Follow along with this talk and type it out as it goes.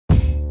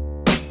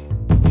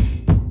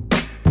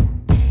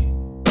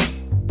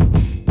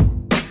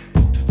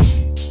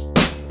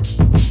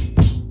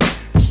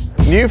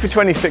New for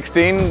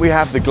 2016, we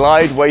have the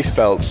Glide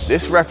waistbelt.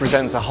 This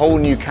represents a whole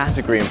new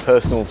category in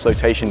personal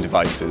flotation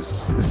devices.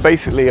 It's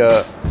basically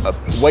a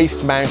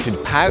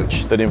waist-mounted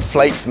pouch that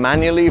inflates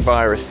manually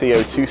via a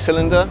CO2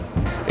 cylinder.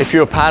 If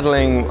you're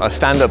paddling a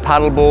stand-up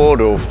paddleboard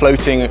or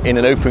floating in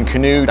an open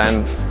canoe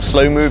and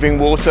slow-moving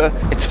water,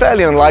 it's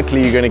fairly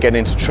unlikely you're going to get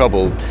into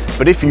trouble.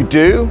 But if you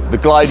do, the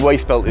Glide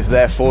waistbelt is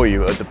there for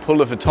you. At the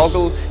pull of a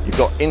toggle, you've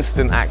got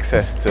instant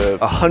access to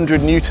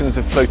 100 newtons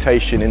of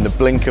flotation in the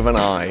blink of an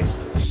eye.